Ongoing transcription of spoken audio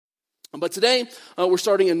But today, we're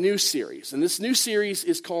starting a new series, and this new series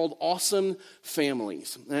is called Awesome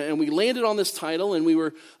Families. And we landed on this title, and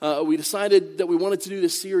we decided that we wanted to do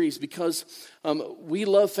this series because we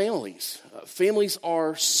love families. Families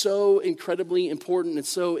are so incredibly important and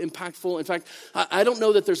so impactful. In fact, I don't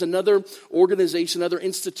know that there's another organization, another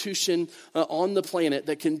institution on the planet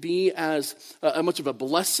that can be as much of a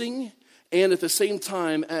blessing and at the same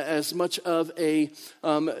time, as much of a,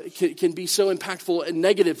 can be so impactful and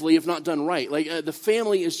negatively if not done right. Like the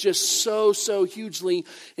family is just so hugely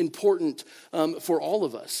important for all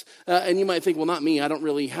of us. And you might think, well, not me, I don't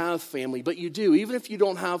really have family. But you do. Even if you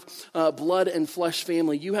don't have blood and flesh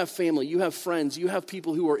family, you have friends, you have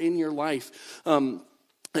people who are in your life.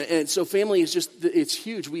 And so family is just, it's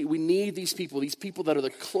huge. We need these people that are the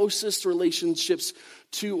closest relationships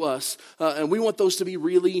to us. And we want those to be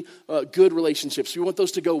really good relationships. We want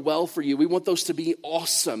those to go well for you. We want those to be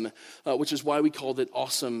awesome, which is why we called it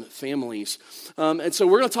Awesome Families. And so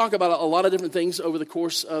we're going to talk about a lot of different things over the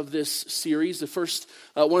course of this series. The first,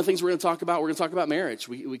 one of the things we're going to talk about marriage.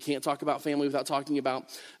 We can't talk about family without talking about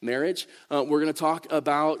marriage. We're going to talk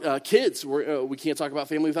about kids. We can't talk about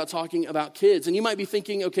family without talking about kids. And you might be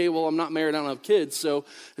thinking, okay, well, I'm not married, I don't have kids, so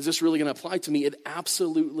is this really going to apply to me? It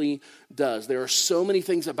absolutely does. There are so many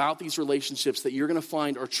things about these relationships that you're going to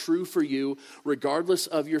find are true for you regardless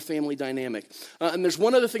of your family dynamic. And there's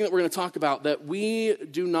one other thing that we're going to talk about that we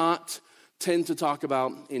do not tend to talk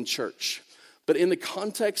about in church. But in the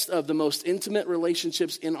context of the most intimate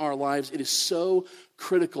relationships in our lives, it is so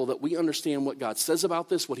critical that we understand what God says about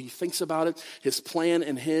this, what he thinks about it, his plan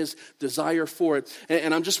and his desire for it.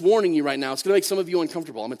 And I'm just warning you right now, it's going to make some of you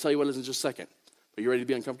uncomfortable. I'm going to tell you what it is in just a second. Are you ready to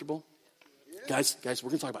be uncomfortable? Yeah. Guys, we're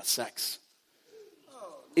going to talk about sex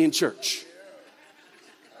in church.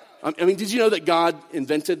 I mean, did you know that God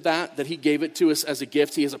invented that he gave it to us as a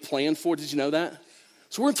gift? He has a plan for it. Did you know that?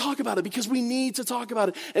 So we're going to talk about it because we need to talk about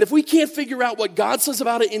it. And if we can't figure out what God says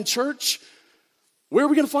about it in church, where are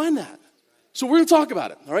we going to find that? So we're going to talk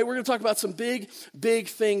about it, all right? We're going to talk about some big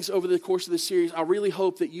things over the course of this series. I really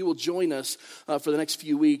hope that you will join us for the next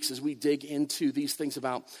few weeks as we dig into these things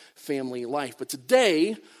about family life. But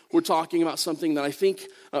today, we're talking about something that I think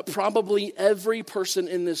probably every person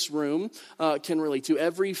in this room can relate to.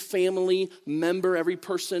 Every family member, every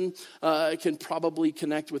person can probably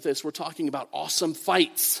connect with this. We're talking about awesome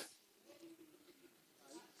fights.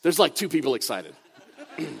 There's like two people excited.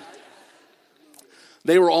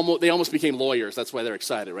 They almost became lawyers. That's why they're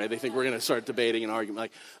excited, right? They think we're going to start debating and arguing.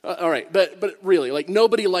 Like, all right, but really, like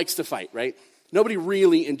nobody likes to fight, right? Nobody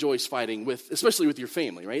really enjoys fighting especially with your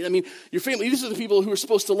family, right? I mean, your family, these are the people who are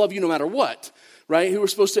supposed to love you no matter what, right? Who are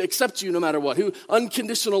supposed to accept you no matter what, who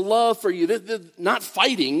unconditional love for you. They're not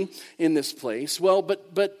fighting in this place. Well,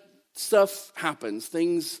 but stuff happens.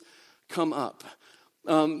 Things come up.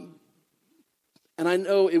 And I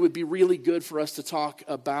know it would be really good for us to talk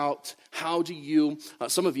about how do you,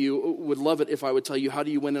 some of you would love it if I would tell you, how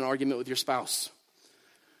do you win an argument with your spouse?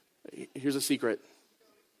 Here's a secret.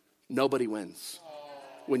 Nobody wins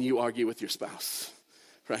when you argue with your spouse,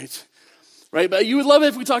 right? Right, but you would love it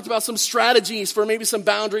if we talked about some strategies for maybe some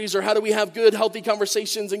boundaries or how do we have good, healthy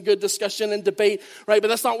conversations and good discussion and debate, right? But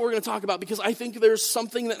that's not what we're going to talk about because I think there's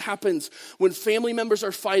something that happens when family members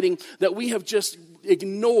are fighting that we have just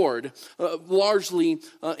ignored largely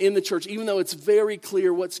in the church, even though it's very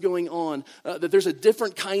clear what's going on, that there's a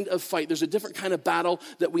different kind of fight, there's a different kind of battle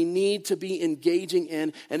that we need to be engaging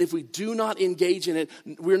in, and if we do not engage in it,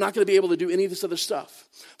 we're not going to be able to do any of this other stuff.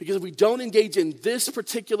 Because if we don't engage in this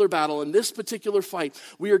particular battle, in this particular fight,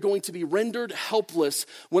 we are going to be rendered helpless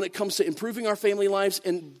when it comes to improving our family lives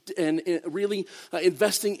and really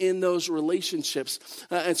investing in those relationships.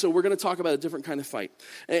 And so we're going to talk about a different kind of fight.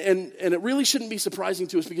 And it really shouldn't be surprising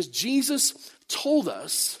to us because Jesus told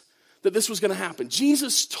us that this was going to happen.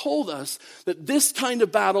 Jesus told us that this kind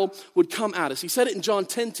of battle would come at us. He said it in John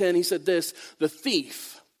 10:10. He said this, the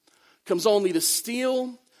thief comes only to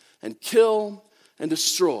steal and kill and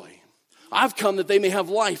destroy. I've come that they may have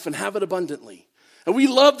life and have it abundantly. And we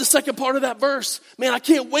love the second part of that verse. Man, I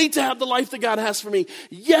can't wait to have the life that God has for me.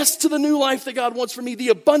 Yes to the new life that God wants for me, the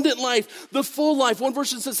abundant life, the full life. One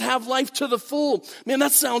version says, have life to the full. Man,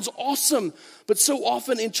 that sounds awesome. But so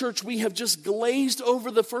often in church, we have just glazed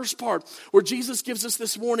over the first part where Jesus gives us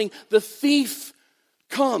this warning. The thief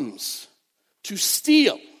comes to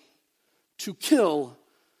steal, to kill,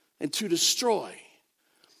 and to destroy.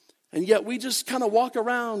 And yet we just kind of walk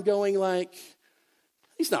around going like,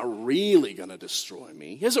 he's not really going to destroy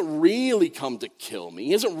me. He hasn't really come to kill me.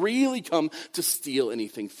 He hasn't really come to steal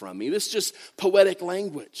anything from me. This is just poetic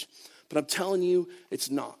language. But I'm telling you, it's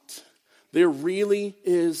not. There really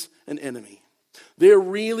is an enemy. There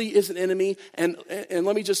really is an enemy, and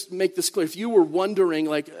let me just make this clear. If you were wondering,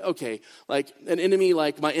 like, okay, like an enemy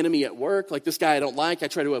like my enemy at work, like this guy I don't like, I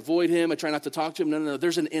try to avoid him, I try not to talk to him. No,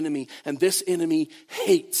 there's an enemy, and this enemy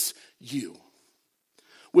hates you.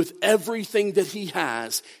 With everything that he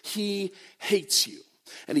has, he hates you.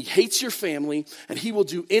 And he hates your family, and he will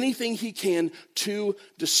do anything he can to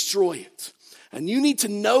destroy it. And you need to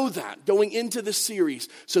know that going into this series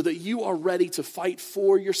so that you are ready to fight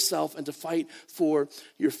for yourself and to fight for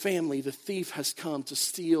your family. The thief has come to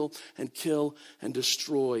steal and kill and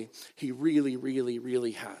destroy. He really, really,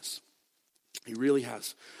 really has. He really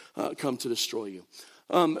has come to destroy you.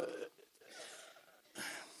 I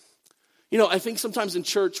think sometimes in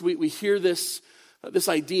church we hear this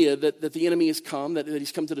idea that the enemy has come, that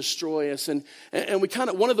he's come to destroy us. And we kind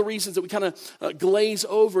of, one of the reasons that we kind of glaze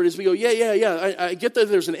over it is we go, I get that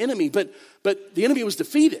there's an enemy, but the enemy was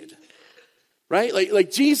defeated, right?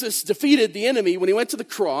 Like Jesus defeated the enemy when he went to the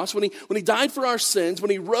cross, when he died for our sins,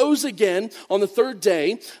 when he rose again on the third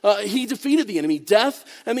day, he defeated the enemy. Death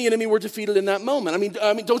and the enemy were defeated in that moment.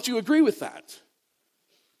 I mean, don't you agree with that?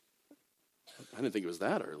 I didn't think it was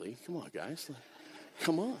that early. Come on, guys.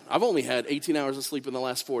 Come on. I've only had 18 hours of sleep in the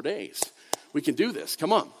last 4 days. We can do this.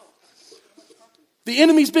 Come on. The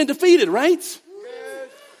enemy's been defeated, right?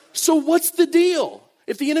 So what's the deal?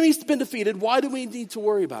 If the enemy's been defeated, why do we need to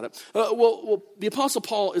worry about it? Well, the Apostle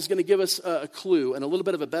Paul is going to give us a clue and a little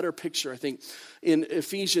bit of a better picture, I think, in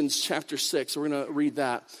Ephesians chapter 6. We're going to read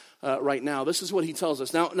that right now. This is what he tells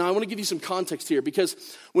us. Now I want to give you some context here, because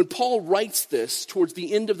when Paul writes this towards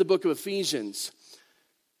the end of the book of Ephesians,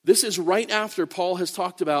 this is right after Paul has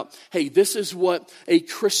talked about, hey, this is what a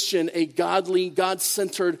Christian, a godly,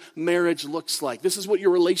 God-centered marriage looks like. This is what your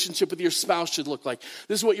relationship with your spouse should look like.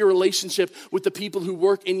 This is what your relationship with the people who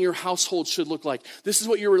work in your household should look like. This is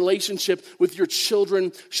what your relationship with your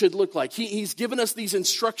children should look like. He's given us these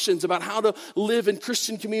instructions about how to live in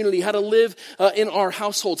Christian community, how to live in our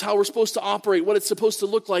households, how we're supposed to operate, what it's supposed to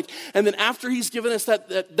look like. And then after he's given us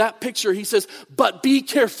that picture, he says, but be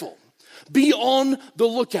careful. Be on the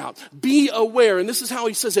lookout. Be aware. And this is how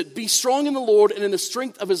he says it. Be strong in the Lord and in the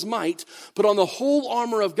strength of his might. Put on the whole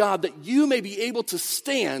armor of God, that you may be able to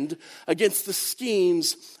stand against the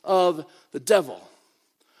schemes of the devil.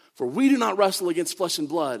 For we do not wrestle against flesh and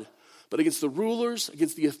blood, but against the rulers,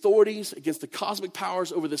 against the authorities, against the cosmic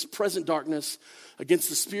powers over this present darkness, against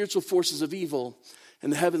the spiritual forces of evil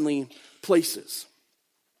in the heavenly places.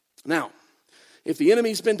 Now, if the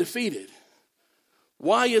enemy's been defeated,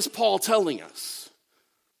 why is Paul telling us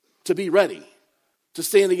to be ready to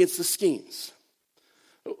stand against the schemes?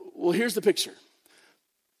 Well, here's the picture.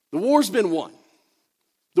 The war's been won.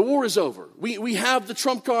 The war is over. We have the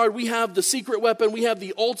trump card. We have the secret weapon. We have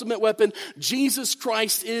the ultimate weapon. Jesus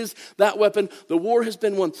Christ is that weapon. The war has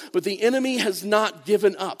been won. But the enemy has not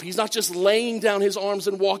given up. He's not just laying down his arms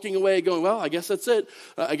and walking away going, well, I guess that's it.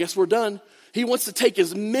 I guess we're done. He wants to take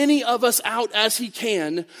as many of us out as he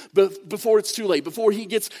can before it's too late. Before he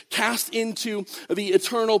gets cast into the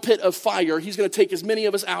eternal pit of fire, he's going to take as many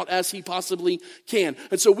of us out as he possibly can.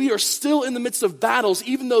 And so we are still in the midst of battles,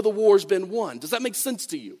 even though the war's been won. Does that make sense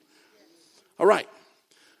to you? All right.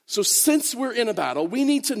 So since we're in a battle, we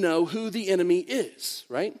need to know who the enemy is,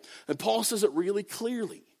 right? And Paul says it really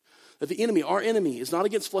clearly, that the enemy, our enemy, is not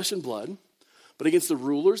against flesh and blood, but against the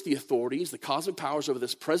rulers, the authorities, the cosmic powers over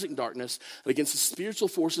this present darkness, and against the spiritual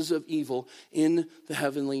forces of evil in the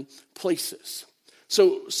heavenly places.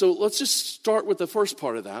 So let's just start with the first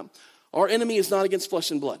part of that. Our enemy is not against flesh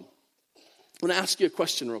and blood. I'm going to ask you a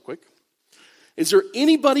question real quick. Is there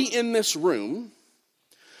anybody in this room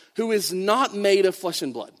who is not made of flesh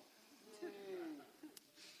and blood?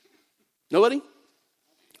 Nobody?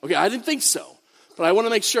 Okay, I didn't think so, but I want to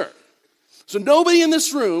make sure. So nobody in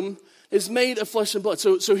this room is made of flesh and blood.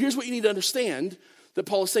 So here's what you need to understand that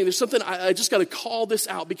Paul is saying. There's something, I just got to call this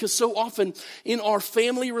out, because so often in our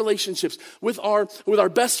family relationships, with our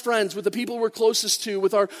best friends, with the people we're closest to,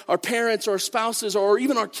 with our parents, our spouses, or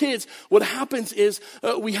even our kids, what happens is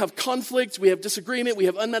we have conflict, we have disagreement, we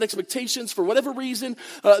have unmet expectations for whatever reason.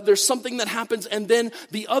 There's something that happens, and then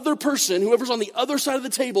the other person, whoever's on the other side of the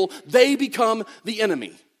table, they become the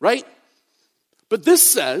enemy, right? But this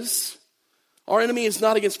says our enemy is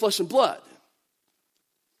not against flesh and blood.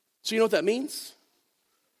 So you know what that means?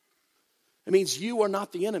 It means you are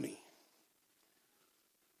not the enemy.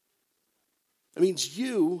 It means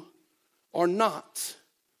you are not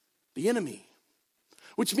the enemy.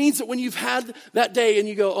 Which means that when you've had that day and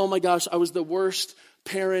you go, oh my gosh, I was the worst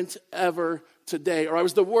parent ever today, or I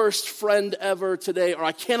was the worst friend ever today, or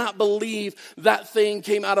I cannot believe that thing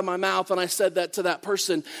came out of my mouth and I said that to that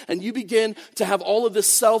person. And you begin to have all of this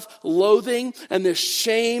self-loathing and this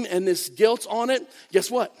shame and this guilt on it. Guess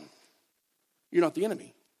what? You're not the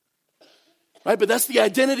enemy. Right? But that's the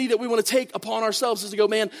identity that we want to take upon ourselves, is to go,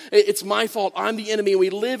 man, it's my fault. I'm the enemy. And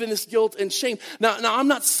we live in this guilt and shame. Now, I'm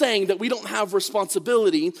not saying that we don't have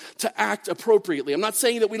responsibility to act appropriately. I'm not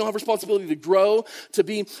saying that we don't have responsibility to grow, to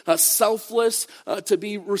be selfless, to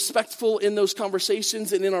be respectful in those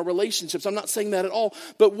conversations and in our relationships. I'm not saying that at all.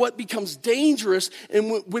 But what becomes dangerous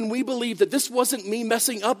and when we believe that this wasn't me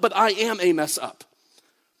messing up, but I am a mess up.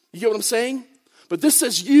 You get what I'm saying? But this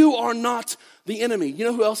says you are not the enemy. You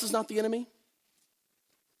know who else is not the enemy?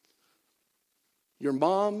 Your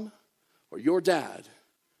mom or your dad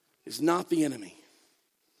is not the enemy.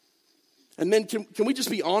 And men, can we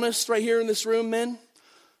just be honest right here in this room, men?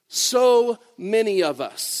 So many of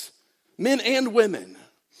us, men and women,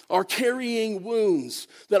 are carrying wounds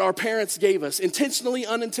that our parents gave us, intentionally,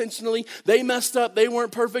 unintentionally. They messed up, they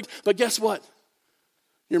weren't perfect, but guess what?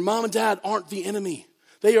 Your mom and dad aren't the enemy.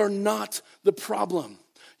 They are not the problem.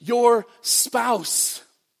 Your spouse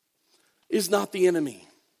is not the enemy.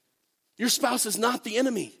 Your spouse is not the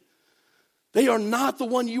enemy. They are not the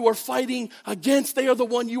one you are fighting against. They are the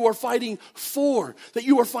one you are fighting for, that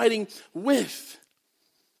you are fighting with.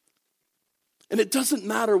 And it doesn't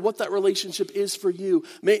matter what that relationship is for you.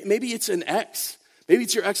 Maybe it's an ex. Maybe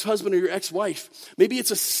it's your ex-husband or your ex-wife. Maybe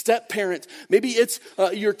it's a step-parent. Maybe it's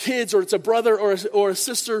your kids, or it's a brother or a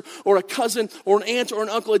sister or a cousin or an aunt or an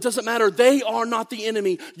uncle. It doesn't matter. They are not the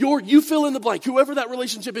enemy. You fill in the blank. Whoever that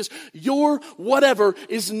relationship is, your whatever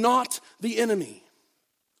is not the enemy.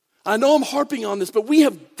 I know I'm harping on this, but we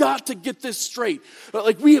have got to get this straight.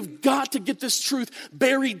 We have got to get this truth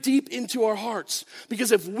buried deep into our hearts.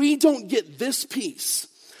 Because if we don't get this piece,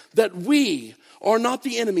 that we are not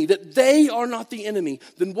the enemy, that they are not the enemy,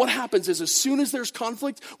 then what happens is as soon as there's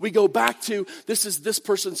conflict, we go back to this is this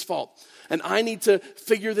person's fault. And I need to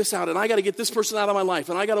figure this out. And I got to get this person out of my life.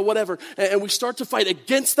 And I got to whatever. And we start to fight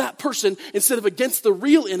against that person instead of against the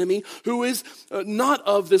real enemy, who is not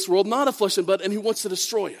of this world, not of flesh and blood, and who wants to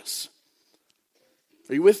destroy us.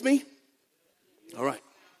 Are you with me? All right.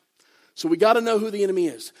 So we got to know who the enemy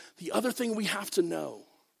is. The other thing we have to know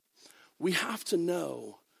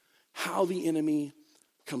how the enemy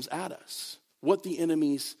comes at us, what the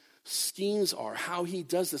enemy's schemes are, how he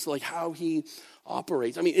does this, how he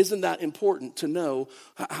operates. I mean, isn't that important to know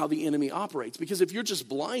how the enemy operates? Because if you're just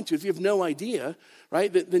blind to it, if you have no idea,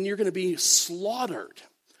 right, then you're going to be slaughtered.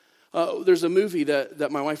 There's a movie that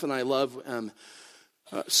my wife and I love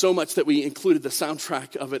so much that we included the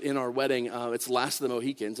soundtrack of it in our wedding. It's Last of the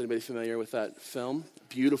Mohicans. Anybody familiar with that film?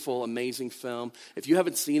 Beautiful, amazing film. If you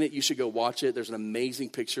haven't seen it, you should go watch it. There's an amazing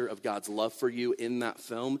picture of God's love for you in that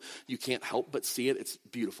film. You can't help but see it. It's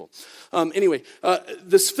beautiful. Anyway,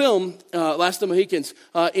 this film, Last of the Mohicans,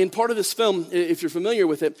 in part of this film, if you're familiar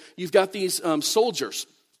with it, you've got these soldiers.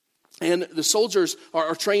 And the soldiers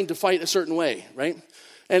are trained to fight a certain way, right?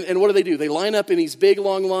 And what do? They line up in these big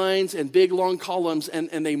long lines and big long columns,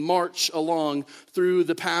 and they march along through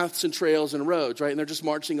the paths and trails and roads, right? And they're just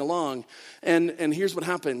marching along. And here's what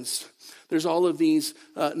happens. There's all of these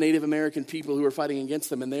Native American people who are fighting against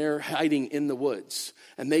them, and they're hiding in the woods.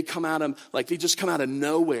 And they come at them they just come out of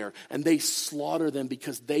nowhere, and they slaughter them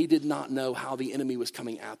because they did not know how the enemy was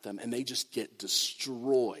coming at them, and they just get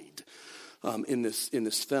destroyed. In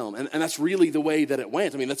this film. And that's really the way that it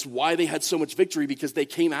went. I mean, that's why they had so much victory, because they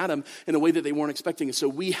came at him in a way that they weren't expecting. And so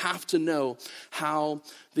we have to know how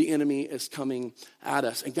the enemy is coming at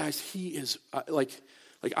us. And guys, he is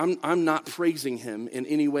I'm not praising him in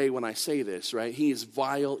any way when I say this, right? He is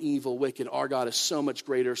vile, evil, wicked. Our God is so much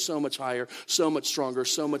greater, so much higher, so much stronger,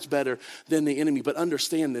 so much better than the enemy. But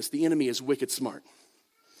understand this, the enemy is wicked smart.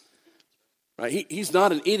 Right? He's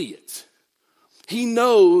not an idiot. He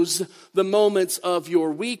knows the moments of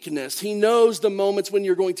your weakness. He knows the moments when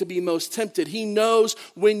you're going to be most tempted. He knows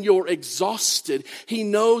when you're exhausted. He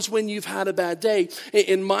knows when you've had a bad day.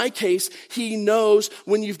 In my case, he knows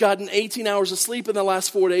when you've gotten 18 hours of sleep in the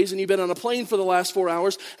last 4 days and you've been on a plane for the last 4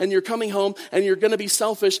 hours and you're coming home and you're going to be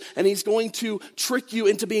selfish, and he's going to trick you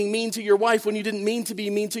into being mean to your wife when you didn't mean to be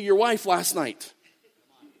mean to your wife last night.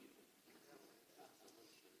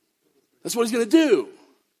 That's what he's going to do,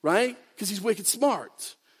 right? Because he's wicked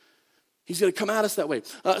smart. He's going to come at us that way.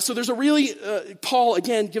 So there's a really, Paul,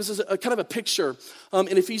 again, gives us a kind of a picture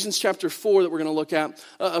in Ephesians chapter 4 that we're going to look at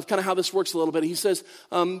of kind of how this works a little bit. He says,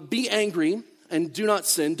 be angry and do not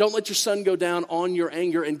sin. Don't let your sun go down on your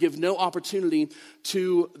anger and give no opportunity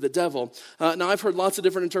to the devil. Now, I've heard lots of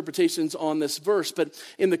different interpretations on this verse, but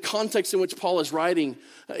in the context in which Paul is writing,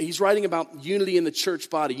 he's writing about unity in the church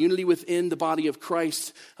body, unity within the body of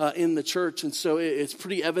Christ in the church. And so it's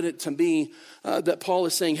pretty evident to me that Paul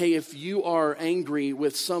is saying, hey, if you are angry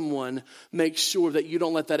with someone, make sure that you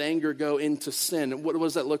don't let that anger go into sin. And what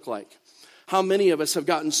does that look like? How many of us have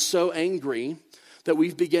gotten so angry that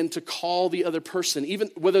we've begun to call the other person,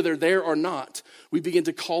 even whether they're there or not, we begin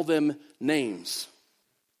to call them names,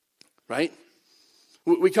 right?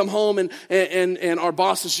 We come home and our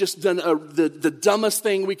boss has just done the dumbest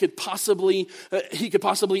thing he could possibly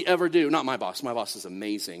ever do. Not my boss. My boss is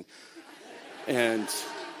amazing. And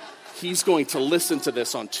he's going to listen to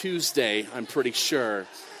this on Tuesday, I'm pretty sure.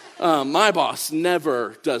 My boss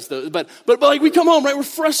never does those, but like we come home, right? We're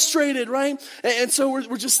frustrated, right? And so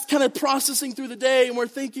we're just kind of processing through the day, and we're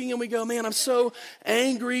thinking, and we go, man, I'm so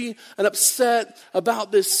angry and upset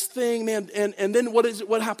about this thing, man. And then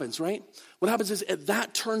what happens, right? What happens is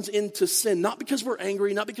that turns into sin, not because we're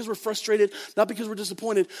angry, not because we're frustrated, not because we're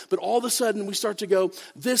disappointed, but all of a sudden we start to go,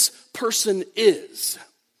 this person is.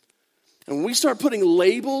 And when we start putting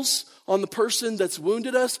labels on the person that's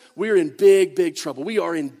wounded us, we're in big, big trouble. We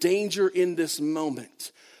are in danger in this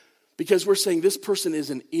moment because we're saying this person is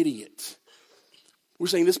an idiot. We're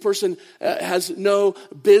saying this person has no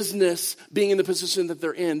business being in the position that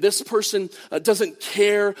they're in. This person doesn't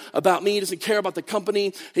care about me, doesn't care about the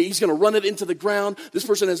company. He's going to run it into the ground. This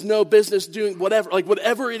person has no business doing whatever. Like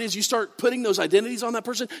whatever it is, you start putting those identities on that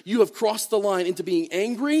person, you have crossed the line into being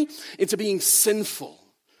angry, into being sinful.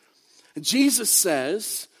 And Jesus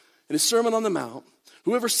says in his Sermon on the Mount,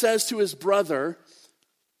 whoever says to his brother,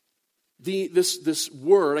 this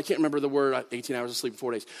word, I can't remember the word, 18 hours of sleep in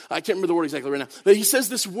 4 days. I can't remember the word exactly right now. But he says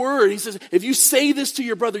this word, he says, if you say this to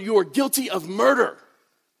your brother, you are guilty of murder.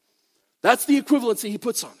 That's the equivalency he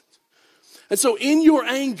puts on it. And so in your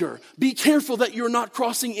anger, be careful that you're not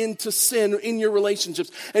crossing into sin in your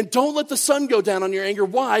relationships. And don't let the sun go down on your anger.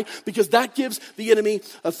 Why? Because that gives the enemy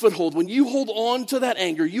a foothold. When you hold on to that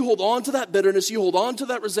anger, you hold on to that bitterness, you hold on to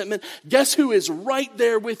that resentment, guess who is right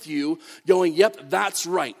there with you going, yep, that's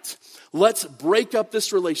right. Let's break up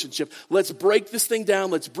this relationship. Let's break this thing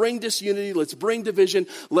down. Let's bring disunity. Let's bring division.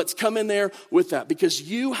 Let's come in there with that. Because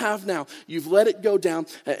you've let it go down.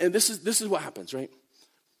 And this is what happens, right?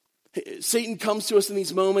 Satan comes to us in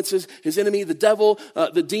these moments, his enemy, the devil,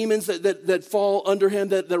 the demons that fall under him,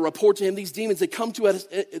 that report to him. These demons, they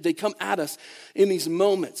come at us in these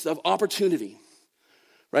moments of opportunity,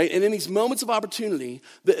 right? And in these moments of opportunity,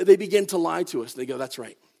 they begin to lie to us. They go, that's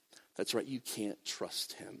right. That's right. You can't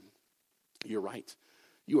trust him. You're right.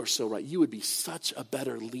 You are so right. You would be such a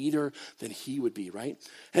better leader than he would be, right?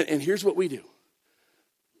 And here's what we do.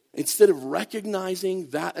 Instead of recognizing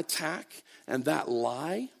that attack and that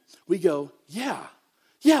lie, we go, yeah,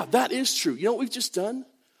 that is true. You know what we've just done?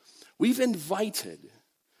 We've invited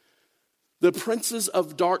the princes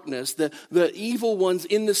of darkness, the evil ones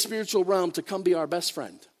in the spiritual realm to come be our best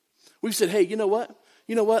friend. We've said, hey, you know what?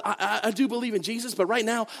 I do believe in Jesus, but right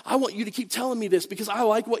now I want you to keep telling me this because I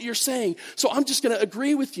like what you're saying. So I'm just going to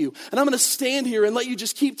agree with you. And I'm going to stand here and let you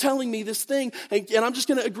just keep telling me this thing. And I'm just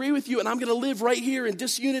going to agree with you. And I'm going to live right here in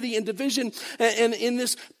disunity and division and in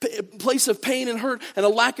this place of pain and hurt and a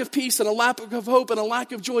lack of peace and a lack of hope and a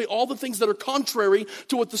lack of joy. All the things that are contrary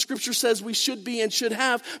to what the scripture says we should be and should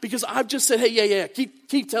have, because I've just said, hey, yeah,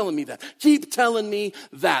 keep telling me that. Keep telling me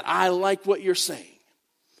that. I like what you're saying.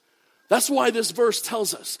 That's why this verse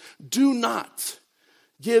tells us, do not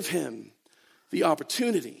give him the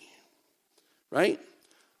opportunity, right?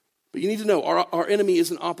 But you need to know our enemy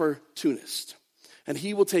is an opportunist, and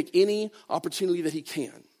he will take any opportunity that he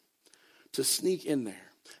can to sneak in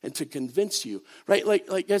there and to convince you, right?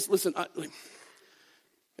 Like guys, listen, I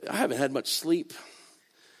haven't had much sleep,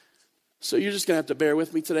 so you're just going to have to bear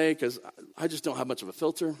with me today because I just don't have much of a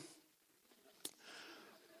filter.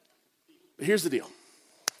 But here's the deal.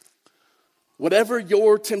 Whatever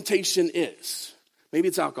your temptation is, maybe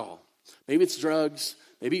it's alcohol, maybe it's drugs,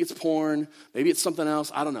 maybe it's porn, maybe it's something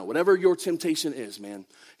else, I don't know. Whatever your temptation is, man,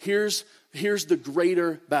 here's the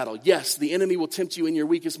greater battle. Yes, the enemy will tempt you in your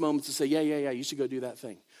weakest moments to say, yeah, you should go do that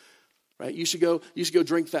thing. Right? You should go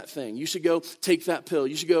drink that thing. You should go take that pill.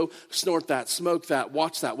 You should go snort that, smoke that,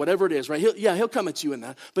 watch that, whatever it is, right? He'll come at you in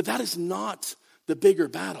that. But that is not the bigger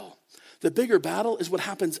battle. The bigger battle is what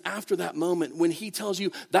happens after that moment when he tells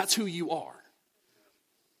you that's who you are.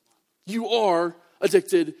 You are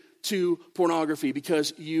addicted to pornography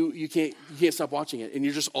because you can't stop watching it. And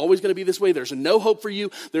you're just always going to be this way. There's no hope for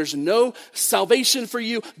you. There's no salvation for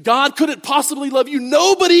you. God couldn't possibly love you.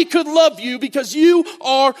 Nobody could love you because you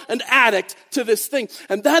are an addict to this thing.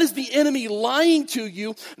 And that is the enemy lying to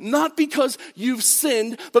you, not because you've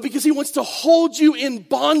sinned, but because he wants to hold you in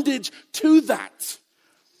bondage to that.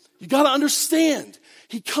 You got to understand.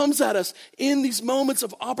 He comes at us in these moments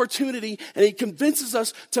of opportunity and he convinces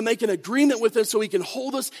us to make an agreement with him so he can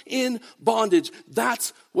hold us in bondage.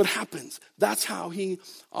 That's what happens. That's how he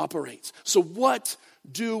operates. So what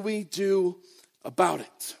do we do about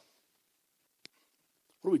it?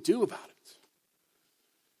 What do we do about it?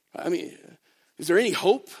 I mean, is there any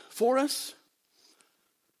hope for us?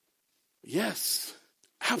 Yes,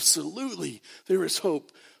 absolutely, there is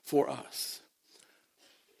hope for us.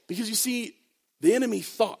 Because you see, the enemy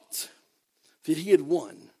thought that he had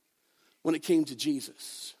won when it came to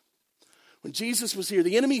Jesus. When Jesus was here,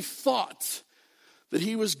 the enemy thought that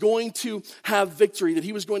he was going to have victory, that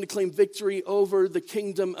he was going to claim victory over the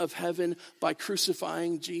kingdom of heaven by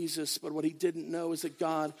crucifying Jesus. But what he didn't know is that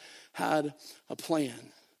God had a plan.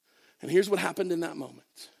 And here's what happened in that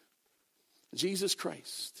moment. Jesus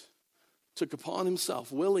Christ took upon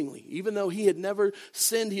himself willingly, even though he had never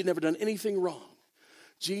sinned, he had never done anything wrong.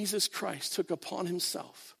 Jesus Christ took upon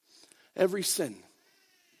himself every sin,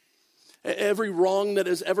 every wrong that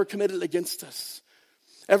is ever committed against us,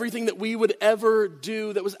 everything that we would ever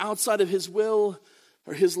do that was outside of his will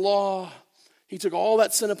or his law. He took all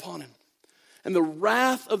that sin upon him. And the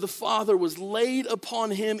wrath of the Father was laid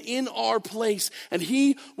upon him in our place. And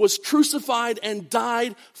he was crucified and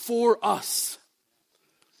died for us.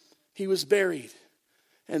 He was buried.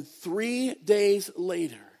 And 3 days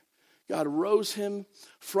later, God rose him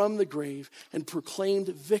from the grave and proclaimed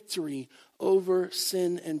victory over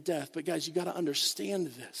sin and death. But guys, you got to understand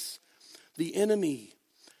this. The enemy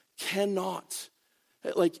cannot,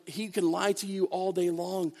 he can lie to you all day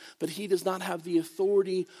long, but he does not have the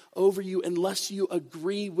authority over you unless you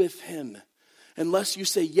agree with him. Unless you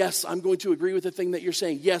say, yes, I'm going to agree with the thing that you're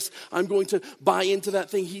saying. Yes, I'm going to buy into that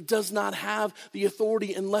thing. He does not have the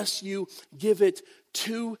authority unless you give it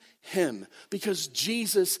to him, because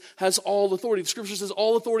Jesus has all authority. The scripture says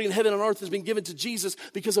all authority in heaven and on earth has been given to Jesus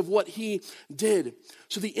because of what he did.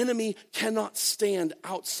 So the enemy cannot stand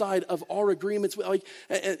outside of our agreements.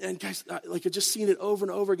 And guys, I've just seen it over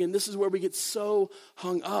and over again. This is where we get so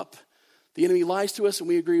hung up. The enemy lies to us and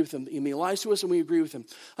we agree with him. The enemy lies to us and we agree with him.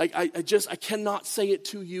 I cannot say it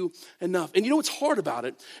to you enough. And you know what's hard about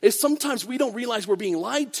it is sometimes we don't realize we're being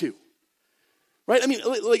lied to. Right? I mean,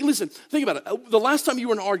 listen, think about it. The last time you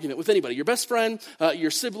were in an argument with anybody, your best friend,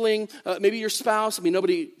 your sibling, maybe your spouse. I mean,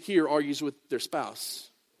 nobody here argues with their spouse.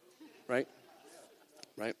 Right?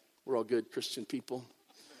 Right? We're all good Christian people.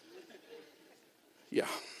 Yeah.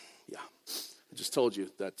 I just told you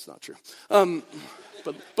that's not true.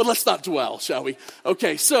 But let's not dwell, shall we?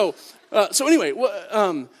 Okay, so anyway,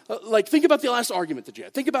 think about the last argument that you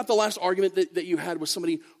had. Think about the last argument that you had with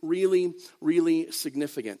somebody really, really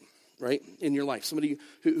significant, right, in your life. Somebody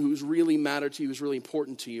who's really mattered to you, who's really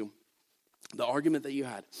important to you. The argument that you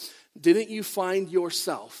had. Didn't you find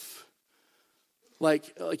yourself,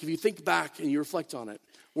 if you think back and you reflect on it,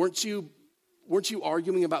 weren't you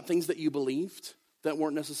arguing about things that you believed that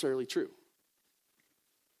weren't necessarily true?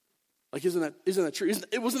 Isn't that true?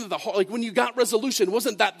 It wasn't the heart, when you got resolution,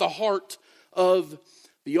 wasn't that the heart of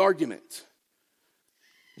the argument?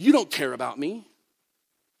 You don't care about me,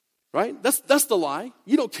 right? That's the lie.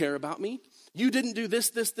 You don't care about me. You didn't do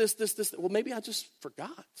this. Well, maybe I just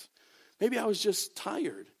forgot. Maybe I was just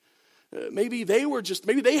tired. Maybe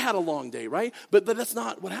they had a long day, right? But that's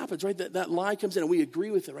not what happens, right? That lie comes in and we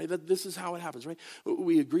agree with it, right? This is how it happens, right?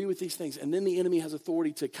 We agree with these things, and then the enemy has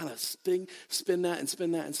authority to kind of spin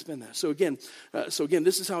that. So again,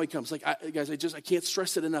 this is how he comes. Guys, I can't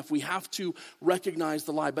stress it enough. We have to recognize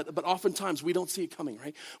the lie, but oftentimes we don't see it coming,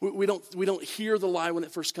 right? We don't hear the lie when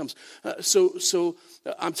it first comes. So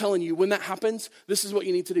I'm telling you, when that happens, this is what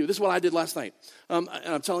you need to do. This is what I did last night. And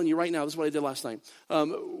I'm telling you right now, this is what I did last night.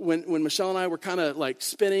 When Michelle and I were kind of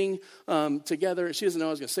spinning together, she doesn't know I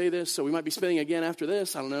was going to say this, so we might be spinning again after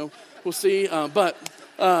this. I don't know. We'll see. But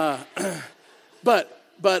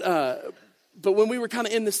when we were kind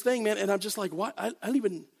of in this thing, man, and I'm just like, what? I don't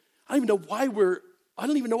even know why we're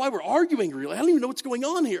arguing, really. I don't even know what's going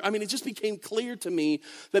on here. I mean, it just became clear to me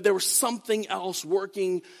that there was something else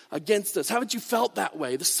working against us. Haven't you felt that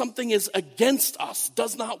way? The something is against us,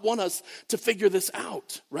 does not want us to figure this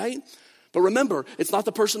out, right? But remember, it's not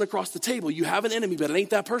the person across the table. You have an enemy, but it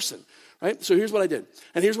ain't that person, right? So here's what I did.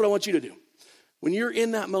 And here's what I want you to do. When you're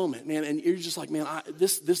in that moment, man, and you're just like, man,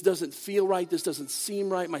 this doesn't feel right. This doesn't seem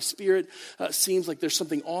right. My spirit seems like there's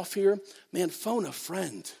something off here. Man, phone a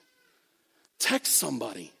friend. Text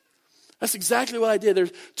somebody. That's exactly what I did.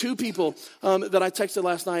 There's 2 people that I texted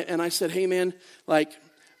last night, and I said, hey, man, like,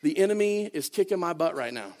 the enemy is kicking my butt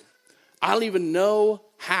right now. I don't even know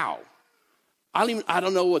how. I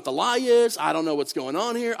don't know what the lie is. I don't know what's going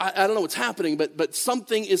on here. I don't know what's happening, but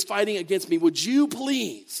something is fighting against me. Would you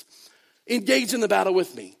please engage in the battle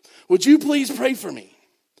with me? Would you please pray for me?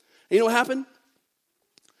 And you know what happened?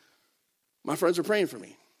 My friends were praying for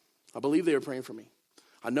me. I believe they were praying for me.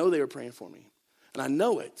 I know they were praying for me. And I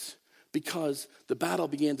know it because the battle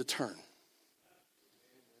began to turn.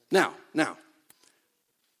 Now,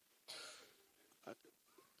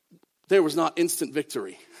 there was not instant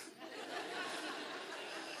victory.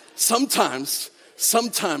 Sometimes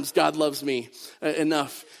God loves me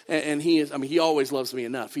enough, and he always loves me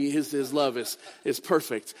enough. His love is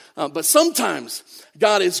perfect. But sometimes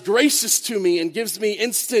God is gracious to me and gives me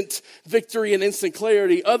instant victory and instant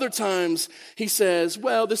clarity. Other times he says,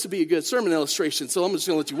 well, this would be a good sermon illustration, so I'm just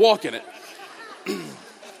going to let you walk in it.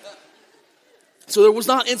 So there was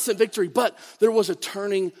not instant victory, but there was a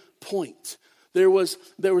turning point. There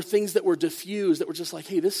were things that were diffused that were just like,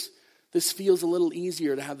 hey, this feels a little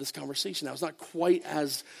easier to have this conversation. Now, it's not quite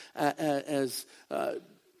as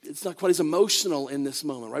it's not quite as emotional in this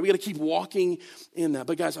moment, right? We got to keep walking in that.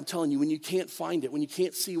 But guys, I'm telling you, when you can't find it, when you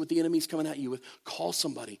can't see what the enemy's coming at you with, call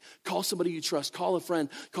somebody you trust, call a friend,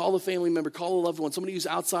 call a family member, call a loved one, somebody who's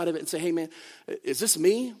outside of it, and say, hey, man, is this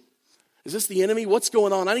me? Is this the enemy? What's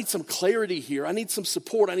going on? I need some clarity here. I need some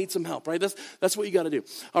support. I need some help, right? That's what you got to do.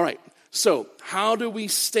 All right. So how do we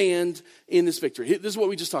stand in this victory? This is what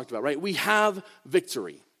we just talked about, right? We have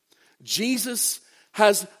victory. Jesus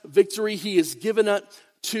has victory. He has given it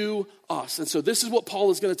to us. And so this is what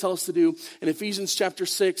Paul is going to tell us to do in Ephesians chapter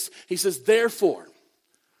 6. He says, therefore,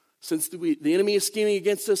 since the enemy is scheming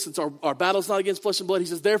against us, since our battle is not against flesh and blood, he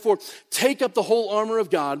says, therefore, take up the whole armor of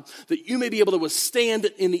God that you may be able to withstand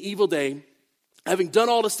in the evil day. Having done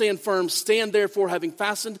all to stand firm, stand therefore, having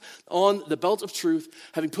fastened on the belt of truth,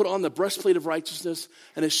 having put on the breastplate of righteousness,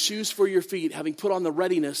 and as shoes for your feet, having put on the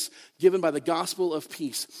readiness given by the gospel of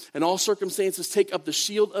peace. In all circumstances, take up the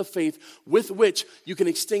shield of faith with which you can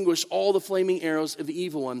extinguish all the flaming arrows of the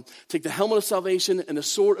evil one. Take the helmet of salvation and the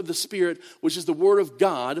sword of the Spirit, which is the word of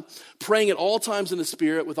God, praying at all times in the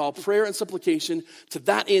Spirit with all prayer and supplication. To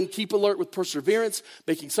that end, keep alert with perseverance,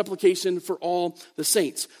 making supplication for all the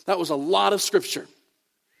saints. That was a lot of scripture.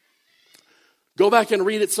 Go back and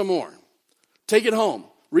read it some more. Take it home.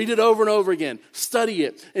 Read it over and over again. Study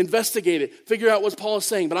it. Investigate it. Figure out what Paul is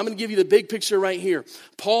saying. But I'm going to give you the big picture right here.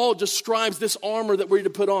 Paul describes this armor that we're to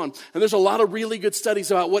put on. And there's a lot of really good studies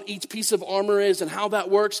about what each piece of armor is and how that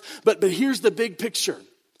works. But here's the big picture.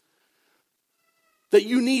 That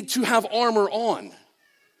you need to have armor on.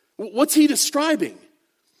 What's he describing?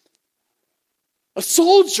 A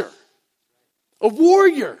soldier. A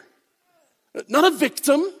warrior. Not a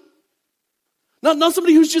victim. Not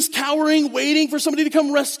somebody who's just cowering, waiting for somebody to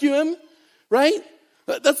come rescue him, right?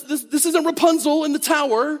 This isn't Rapunzel in the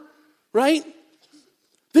tower, right?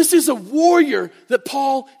 This is a warrior that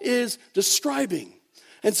Paul is describing.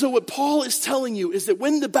 And so what Paul is telling you is that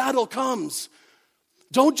when the battle comes,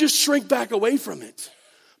 don't just shrink back away from it.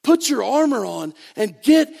 Put your armor on and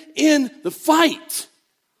get in the fight.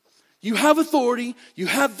 You have authority. You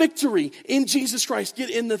have victory in Jesus Christ. Get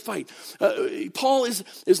in the fight. Paul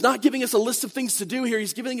is not giving us a list of things to do here.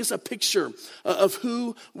 He's giving us a picture of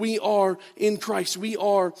who we are in Christ. We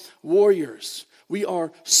are warriors. We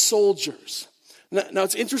are soldiers. Now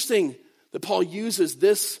it's interesting that Paul uses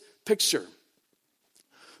this picture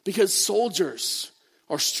because soldiers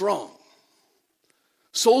are strong.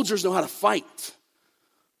 Soldiers know how to fight.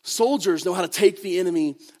 Soldiers know how to take the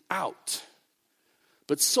enemy out.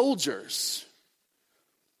 But soldiers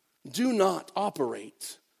do not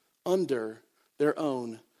operate under their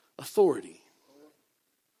own authority.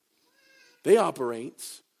 They operate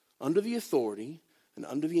under the authority and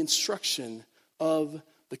under the instruction of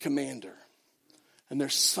the commander. And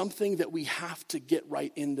there's something that we have to get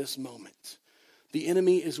right in this moment. The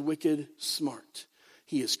enemy is wicked smart.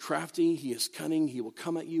 He is crafty, he is cunning, he will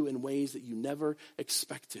come at you in ways that you never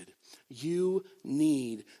expected. You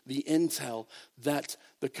need the intel that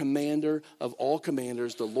the commander of all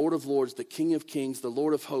commanders, the Lord of lords, the King of kings, the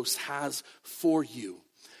Lord of hosts has for you.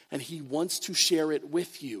 and he wants to share it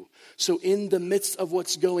with you. So in the midst of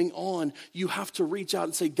what's going on, you have to reach out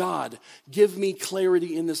and say, God, give me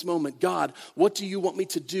clarity in this moment. God, what do you want me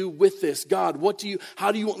to do with this? God,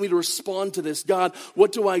 how do you want me to respond to this? God,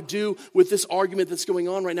 what do I do with this argument that's going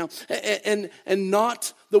on right now? And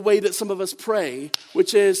not the way that some of us pray,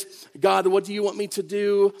 which is, God, what do you want me to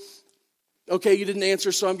do? Okay, you didn't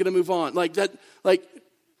answer, so I'm going to move on. Let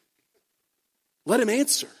him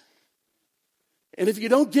answer. And if you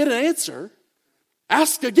don't get an answer,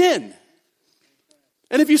 ask again.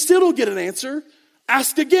 And if you still don't get an answer,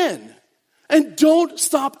 ask again. And don't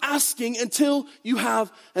stop asking until you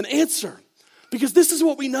have an answer. Because this is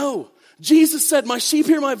what we know. Jesus said, my sheep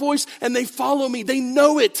hear my voice and they follow me. They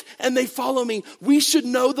know it and they follow me. We should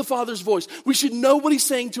know the Father's voice. We should know what he's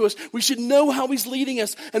saying to us. We should know how he's leading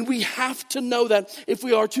us. And we have to know that if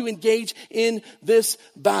we are to engage in this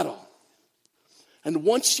battle. And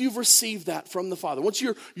once you've received that from the Father, once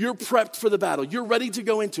you're prepped for the battle, you're ready to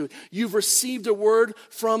go into it, you've received a word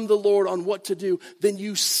from the Lord on what to do, then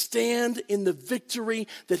you stand in the victory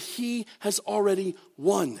that he has already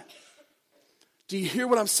won. Do you hear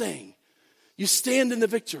what I'm saying? You stand in the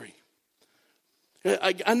victory.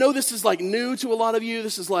 I know this is like new to a lot of you.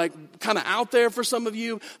 This is like kind of out there for some of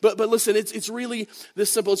you. But listen, it's really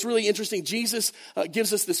this simple. It's really interesting. Jesus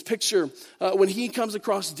gives us this picture when he comes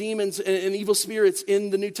across demons and evil spirits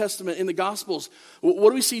in the New Testament, in the Gospels.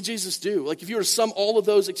 What do we see Jesus do? Like if you were to sum all of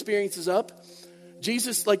those experiences up,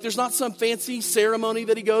 Jesus, there's not some fancy ceremony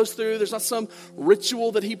that he goes through. There's not some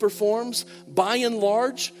ritual that he performs. By and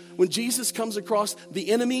large, when Jesus comes across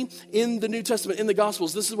the enemy in the New Testament, in the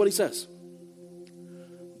Gospels, this is what he says.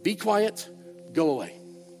 Be quiet, go away.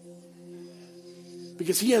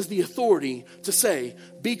 Because he has the authority to say,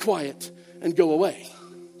 be quiet and go away.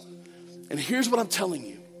 And here's what I'm telling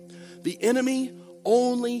you. The enemy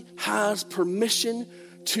only has permission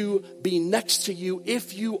to be next to you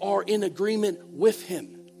if you are in agreement with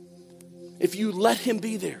him. If you let him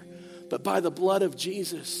be there. But by the blood of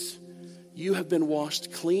Jesus, you have been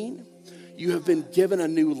washed clean. You have been given a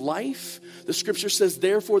new life. The scripture says,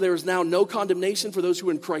 therefore, there is now no condemnation for those who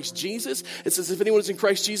are in Christ Jesus. It says, if anyone is in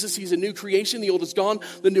Christ Jesus, he's a new creation. The old is gone,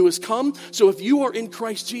 the new has come. So if you are in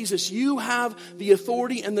Christ Jesus, you have the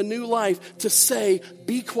authority and the new life to say,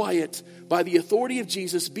 be quiet. By the authority of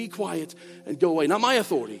Jesus, be quiet and go away. Not my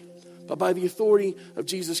authority, but by the authority of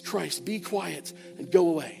Jesus Christ, be quiet and go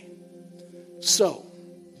away. So,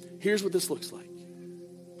 here's what this looks like.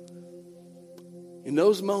 In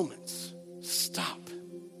those moments, stop.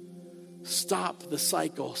 Stop the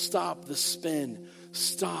cycle. Stop the spin.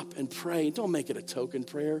 Stop and pray. Don't make it a token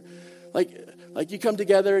prayer. Like you come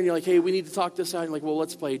together and you're like, hey, we need to talk this out. You're like, well,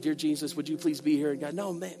 let's pray. Dear Jesus, would you please be here? And God,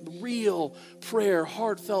 no, man, real prayer,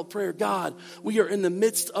 heartfelt prayer. God, we are in the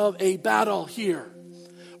midst of a battle here.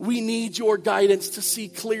 We need your guidance to see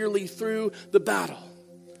clearly through the battle.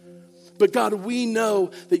 But God, we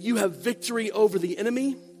know that you have victory over the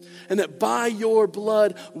enemy. And that by your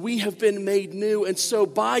blood, we have been made new. And so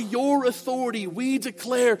by your authority, we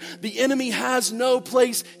declare the enemy has no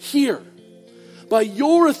place here. By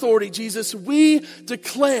your authority, Jesus, we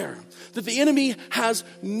declare that the enemy has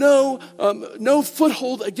no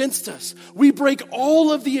foothold against us. We break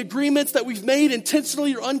all of the agreements that we've made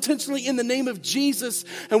intentionally or unintentionally in the name of Jesus.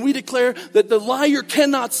 And we declare that the liar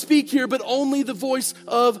cannot speak here, but only the voice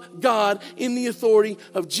of God in the authority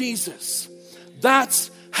of Jesus.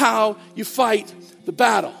 That's how you fight the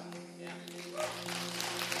battle.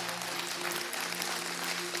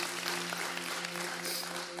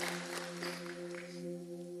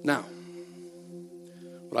 Now,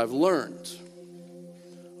 what I've learned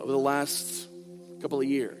over the last couple of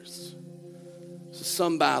years is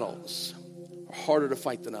some battles are harder to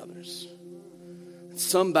fight than others. In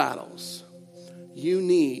some battles, you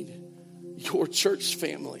need your church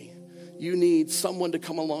family. You need someone to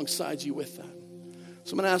come alongside you with that.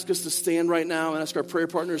 So I'm going to ask us to stand right now and ask our prayer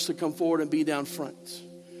partners to come forward and be down front.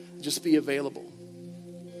 Just be available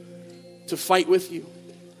to fight with you,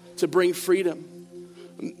 to bring freedom.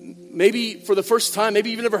 Maybe for the first time, maybe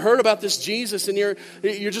you've never heard about this Jesus and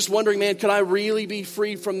you're just wondering, man, could I really be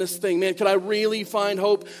free from this thing? Man, could I really find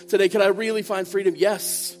hope today? Could I really find freedom?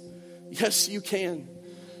 Yes. Yes, you can.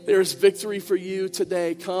 There is victory for you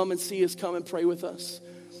today. Come and see us. Come and pray with us.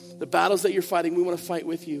 The battles that you're fighting, we want to fight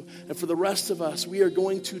with you. And for the rest of us, we are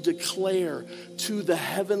going to declare to the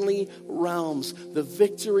heavenly realms the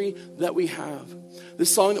victory that we have.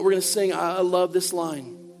 This song that we're going to sing, I love this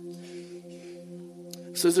line.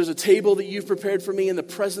 It says, there's a table that you've prepared for me in the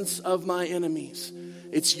presence of my enemies.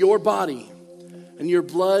 It's your body and your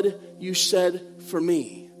blood you shed for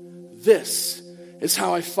me. This is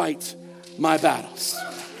how I fight my battles.